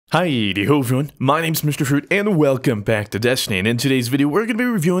Hi-de-ho everyone, my name's Mr. Fruit and welcome back to Destiny, and in today's video we're going to be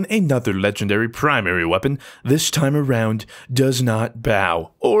reviewing another legendary primary weapon. This time around, Does Not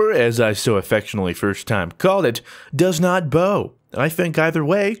Bow, or as I so affectionately first time called it, Does Not Bow. I think either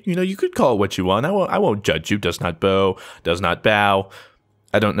way, you could call it what you want. I won't judge you. Does not bow, does not bow.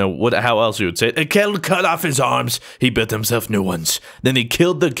 I don't know how else you would say it. A kettle cut off his arms, he built himself new ones. Then he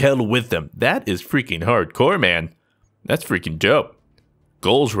killed the kettle with them. That is freaking hardcore, man. That's freaking dope.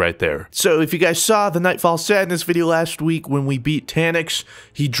 Goals right there. So if you guys saw the Nightfall Sadness video last week when we beat Taniks,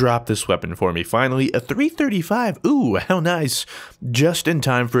 he dropped this weapon for me finally, a 335. Ooh, how nice. Just in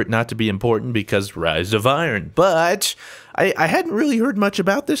time for it not to be important because Rise of Iron. But I hadn't really heard much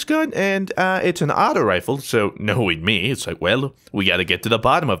about this gun, and it's an auto rifle, so knowing me, it's like, well, we gotta get to the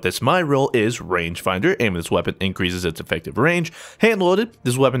bottom of this. My role is rangefinder. Aim this weapon increases its effective range. Hand-loaded,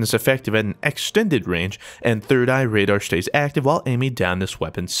 this weapon is effective at an extended range, and third eye radar stays active while aiming down this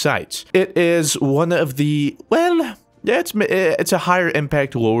weapon's sights. It is one of the, well, yeah, it's a higher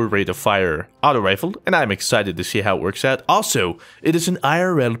impact, lower rate of fire auto rifle, and I'm excited to see how it works out. Also, it is an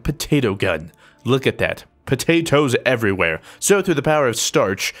IRL potato gun. Look at that. Potatoes everywhere. So through the power of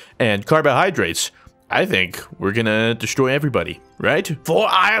starch and carbohydrates, I think we're gonna destroy everybody, right? For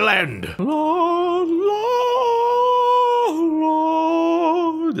Ireland! Lord, Lord,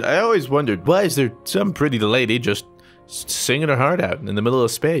 Lord. I always wondered, why is there some pretty lady just singing her heart out in the middle of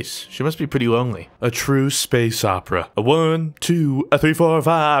space? She must be pretty lonely. A true space opera. A 1, 2, 3, 4,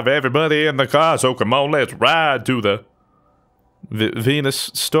 5. Everybody in the car, so come on, let's ride to the Venus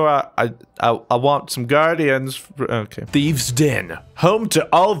store. I want some guardians. Okay. Thieves' Den. Home to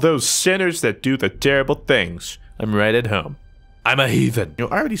all those sinners that do the terrible things. I'm right at home. I'm a heathen. I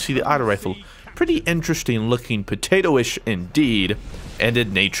already see the auto rifle. Pretty interesting looking, potato-ish indeed. And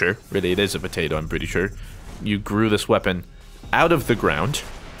in nature. Really, it is a potato, I'm pretty sure. You grew this weapon out of the ground.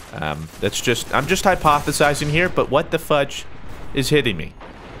 I'm just hypothesizing here, but what the fudge is hitting me?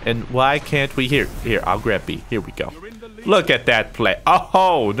 And why can't we here, I'll grab B. Here we go. Look at that play.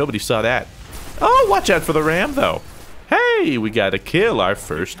 Oh, nobody saw that. Oh, watch out for the ram, though. Hey, we got a kill, our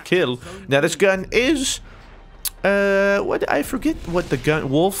first kill. Now, this gun is, I forget what the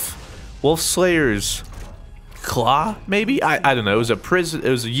gun, Wolf Slayer's Claw, maybe? I don't know. It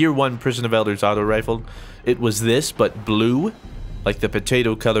was a year 1 Prison of Elders auto rifle. It was this, but blue. Like the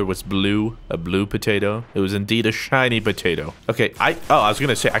potato color was blue, a blue potato. It was indeed a shiny potato. Okay, I was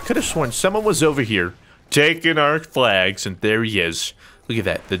gonna say, I could have sworn someone was over here taking our flags, and there he is. Look at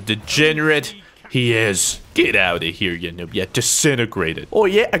that, the degenerate he is. Get out of here, you noob. Yeah, disintegrated. Oh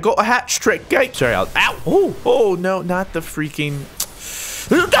yeah, I got a hat trick, guy. Sorry, ow. Oh no, not the freaking.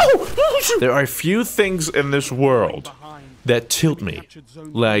 No! There are few things in this world that tilt me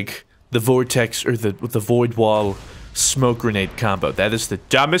like the vortex or the void wall smoke grenade combo. That is the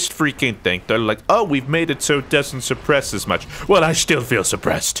dumbest freaking thing. They're like, oh, we've made it so it doesn't suppress as much. Well, I still feel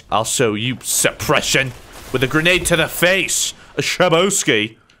suppressed. Also, you suppression with a grenade to the face. A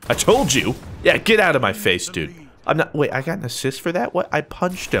Shaboski. I told you. Yeah, get out of my face, dude. I'm not. Wait, I got an assist for that? What? I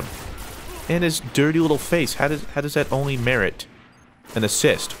punched him. And his dirty little face. How does that only merit an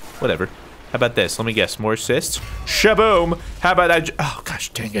assist? Whatever. How about this? Let me guess. More assists? Shaboom! How about oh,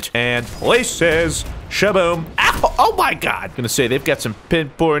 gosh, dang it. And places. Shaboom. Ow! Oh, my God! I'm gonna say they've got some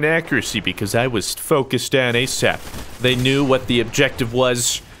pinpoint accuracy because I was focused down ASAP. They knew what the objective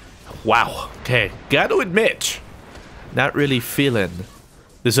was. Wow. Okay. Gotta admit, not really feeling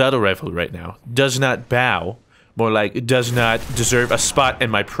this auto rifle right now. Does not bow. More like, does not deserve a spot in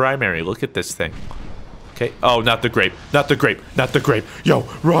my primary. Look at this thing. Okay. Oh, not the grape. Not the grape. Not the grape. Yo,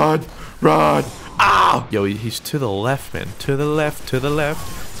 run! Run! Ah! Yo, he's to the left, man. To the left, to the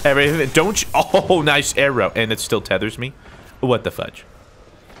left. Everything. Don't you? Oh, nice arrow. And it still tethers me. What the fudge?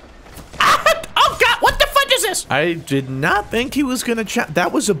 Ah! Oh, God! What the fudge is this? I did not think he was gonna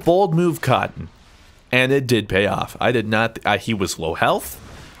that was a bold move, Cotton. And it did pay off. I did not. He was low health.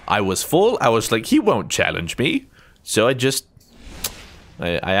 I was full. I was like, he won't challenge me. So I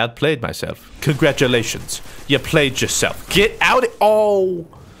outplayed myself. Congratulations. You played yourself. Get out. Oh.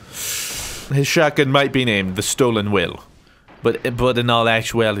 His shotgun might be named the Stolen Will, but in all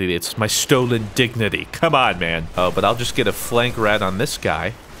actuality, it's my stolen dignity. Come on, man. Oh, but I'll just get a flank right on this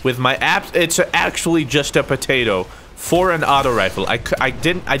guy with my It's actually just a potato for an auto rifle. I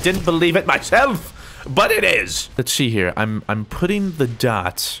didn't believe it myself, but it is. Let's see here. I'm putting the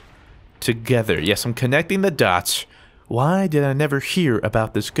dots together. Yes, I'm connecting the dots. Why did I never hear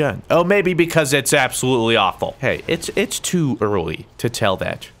about this gun? Oh, maybe because it's absolutely awful. Hey, it's too early to tell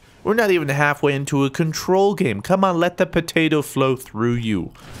that. We're not even halfway into a control game. Come on, let the potato flow through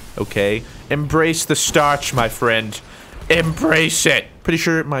you. Okay? Embrace the starch, my friend. Embrace it. Pretty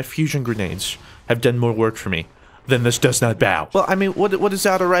sure my fusion grenades have done more work for me than this does not bow. Well, I mean, what does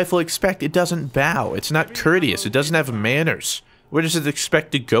auto rifle expect? It doesn't bow. It's not courteous. It doesn't have manners. Where does it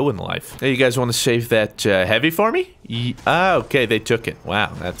expect to go in life? Hey, you guys want to save that heavy for me? Okay, they took it.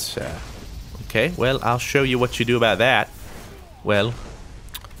 Wow, that's okay. Well, I'll show you what you do about that. Well,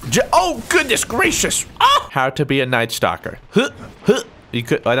 oh goodness gracious! Ah! How to be a night stalker? You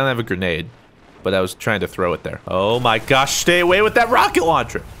could. I don't have a grenade, but I was trying to throw it there. Oh my gosh! Stay away with that rocket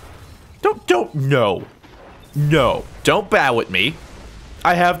launcher! No, don't bow at me.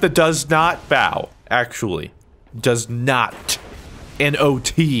 I have the does not bow. Actually, does not.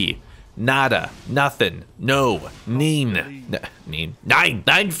 N-O-T. Nada. Nothing. No. Nine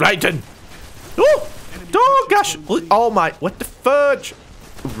frightened. Oh gosh. Oh my. What the fudge?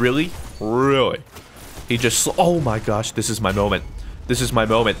 Really? Really? He just. Oh my gosh. This is my moment. This is my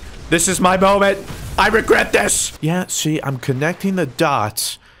moment. This is my moment. I regret this. Yeah, see, I'm connecting the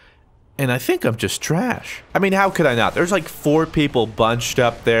dots. And I think I'm just trash. I mean, how could I not? There's like 4 people bunched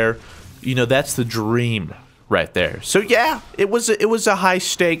up there. You know, that's the dream. Right there. So yeah, it was a high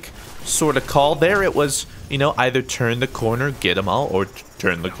stake sort of call there. It was, you know, either turn the corner, get them all, or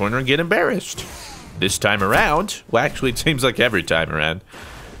turn the corner and get embarrassed. This time around, well, actually, it seems like every time around,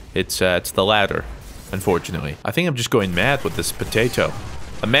 it's the latter, unfortunately. I think I'm just going mad with this potato.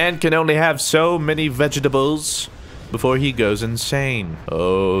 A man can only have so many vegetables before he goes insane.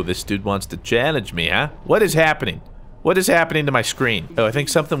 Oh, this dude wants to challenge me, huh? What is happening? What is happening to my screen? Oh, I think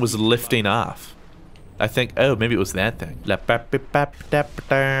something was lifting off. I think, oh, maybe it was that thing.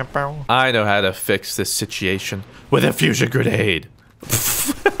 I know how to fix this situation with a fusion grenade.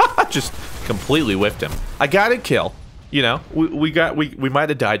 Just completely whiffed him. I got a kill. You know, we might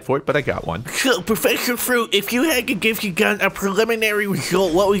have died for it, but I got one. So, Professor Fruit, if you had to give your gun a preliminary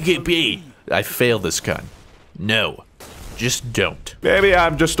result, what would it be? I failed this gun. No, just don't. Maybe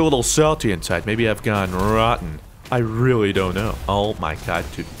I'm just a little salty inside. Maybe I've gone rotten. I really don't know. Oh my god,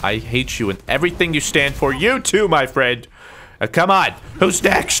 dude. I hate you and everything you stand for. You too, my friend. Come on. Who's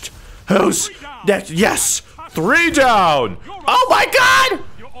next? Who's next? Yes. 3 down. Oh my god.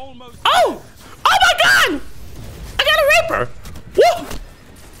 Oh. Oh my god. I got a Reaper. What?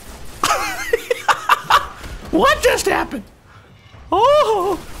 What just happened?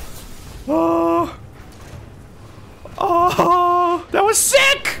 Oh. Oh. Oh, that was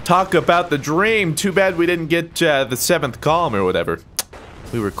sick! Talk about the dream. Too bad we didn't get the 7th column or whatever.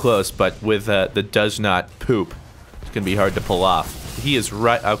 We were close, but with the does not poop, it's gonna be hard to pull off. He is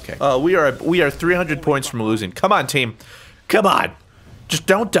right. Okay. We are 300 points from losing. Come on, team. Come on. Just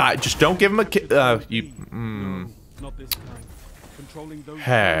don't die. Just don't give him a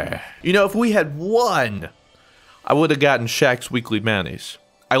Hey. You know, if we had won, I would have gotten Shaq's weekly bounties.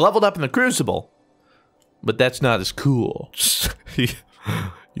 I leveled up in the Crucible. But that's not as cool.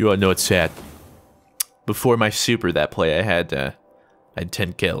 You all know it's sad. Before my super that play, I had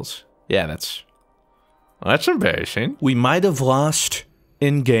 10 kills. Yeah, that's embarrassing. We might have lost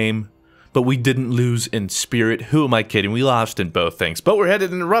in game, but we didn't lose in spirit. Who am I kidding? We lost in both things. But we're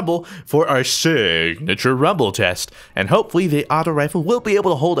headed into Rumble for our signature Rumble test, and hopefully the auto rifle will be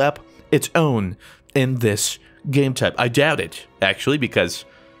able to hold up its own in this game type. I doubt it, actually, because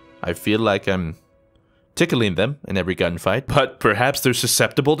I feel like I'm tickling them in every gunfight, but perhaps they're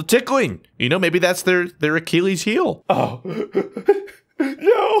susceptible to tickling. You know, maybe that's their Achilles heel. Oh,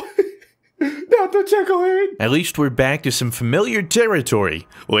 no, not the tickling. At least we're back to some familiar territory.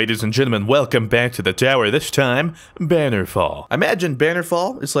 Ladies and gentlemen, welcome back to the tower. This time, Bannerfall. I imagine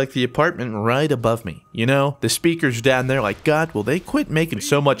Bannerfall is like the apartment right above me. You know, the speakers down there like, God, will they quit making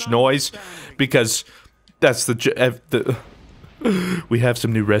so much noise? Because that's we have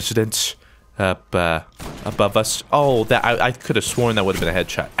some new residents up above us. Oh, that I could have sworn that would have been a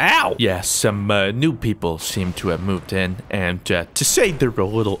headshot. Ow! Yes, some new people seem to have moved in, and to say they're a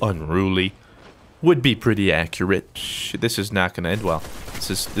little unruly would be pretty accurate. This is not going to end well.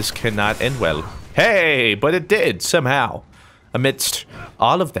 This cannot end well. Hey, but it did somehow. Amidst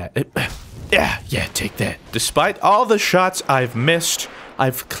all of that, yeah, take that. Despite all the shots I've missed,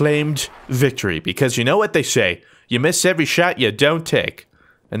 I've claimed victory because you know what they say: you miss every shot you don't take.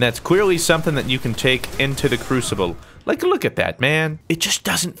 And that's clearly something that you can take into the Crucible. Like, look at that, man. It just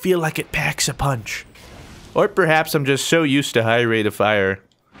doesn't feel like it packs a punch. Or perhaps I'm just so used to high rate of fire,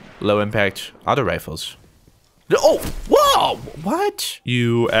 low impact auto rifles. Oh, whoa, what?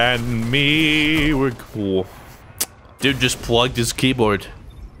 You and me were cool. Dude just plugged his keyboard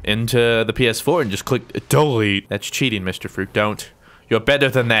into the PS4 and just clicked delete. That's cheating, Mr. Fruit. Don't. You're better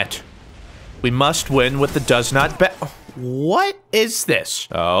than that. We must win with the does not bet. What is this?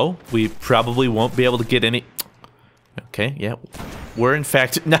 Oh, we probably won't be able to get any. Okay, yeah. We're in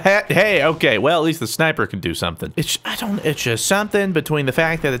fact... Hey, okay, well, at least the sniper can do something. It's just something between the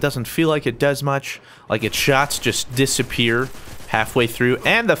fact that it doesn't feel like it does much, like its shots just disappear halfway through,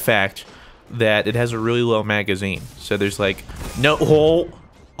 and the fact that it has a really low magazine. So there's like no...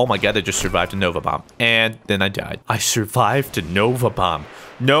 Oh my god, I just survived a Nova Bomb. And then I died. I survived a Nova Bomb.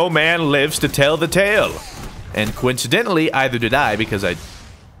 No man lives to tell the tale. And coincidentally, either did I, because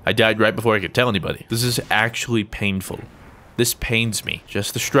I died right before I could tell anybody. This is actually painful. This pains me.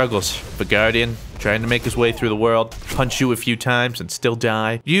 Just the struggles of a guardian trying to make his way through the world, punch you a few times and still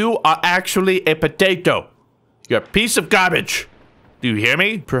die. You are actually a potato. You're a piece of garbage. Do you hear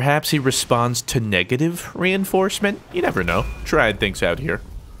me? Perhaps he responds to negative reinforcement? You never know. Trying things out here.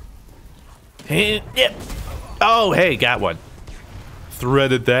 Oh, hey, got one.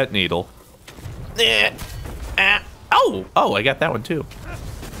 Threaded that needle. Oh, I got that one too.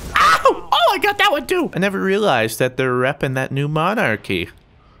 Ow! Oh, I got that one too. I never realized that they're repping that new monarchy.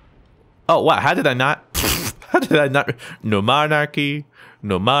 Oh, wow, how did I not? How did I not? No monarchy,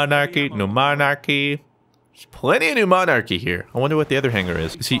 no monarchy, no monarchy. There's plenty of new monarchy here. I wonder what the other hanger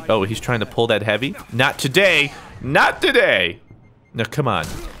is. Is he? Oh, he's trying to pull that heavy. Not today. Not today. No, come on.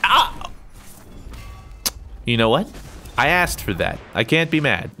 Ah! You know what? I asked for that. I can't be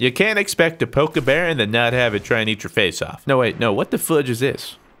mad. You can't expect to poke a bear and then not have it try and eat your face off. No, wait, no. What the fudge is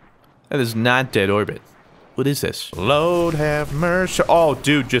this? That is not dead orbit. What is this? Lord have mercy. Oh,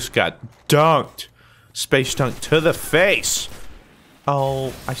 dude just got dunked. Space dunk to the face.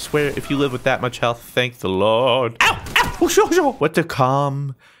 Oh, I swear, if you live with that much health, thank the Lord. Ow! Ow! What a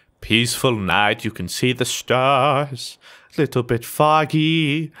calm, peaceful night. You can see the stars. Little bit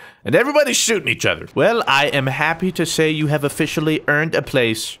foggy. And everybody's shooting each other. Well, I am happy to say you have officially earned a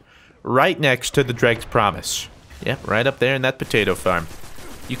place right next to the Drake's Promise. Yep, right up there in that potato farm.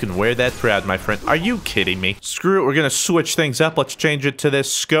 You can wear that proud, my friend. Are you kidding me? Screw it, we're gonna switch things up. Let's change it to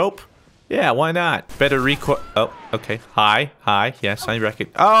this scope. Yeah, why not? Better recoil. Oh, okay. Hi, yes, I reckon.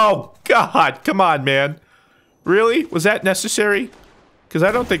 Oh, God, come on, man. Really? Was that necessary? Because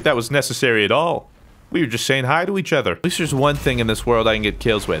I don't think that was necessary at all. We were just saying hi to each other. At least there's one thing in this world I can get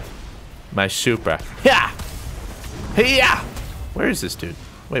kills with. My super. Yeah! Yeah! Where is this dude?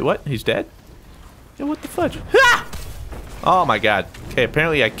 Wait, what? He's dead? Yeah, what the fudge? Ha! Oh my god. Okay,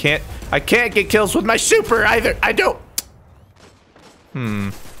 apparently I can't get kills with my super either. I don't.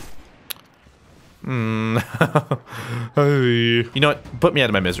 You know what? Put me out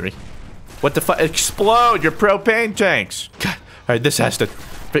of my misery. What the fuck? Explode your propane tanks. God. Alright, this has to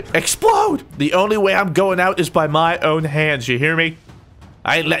explode. The only way I'm going out is by my own hands. You hear me?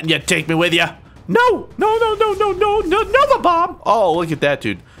 I ain't letting you take me with you. No, Nova Bomb. Oh, look at that,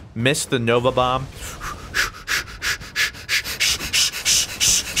 dude. Missed the Nova Bomb.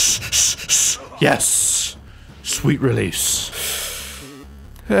 Yes. Sweet release.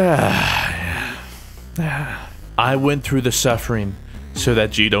 I went through the suffering so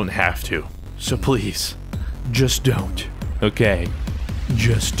that you don't have to. So please, just don't. Okay?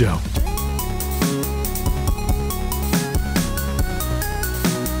 Just don't.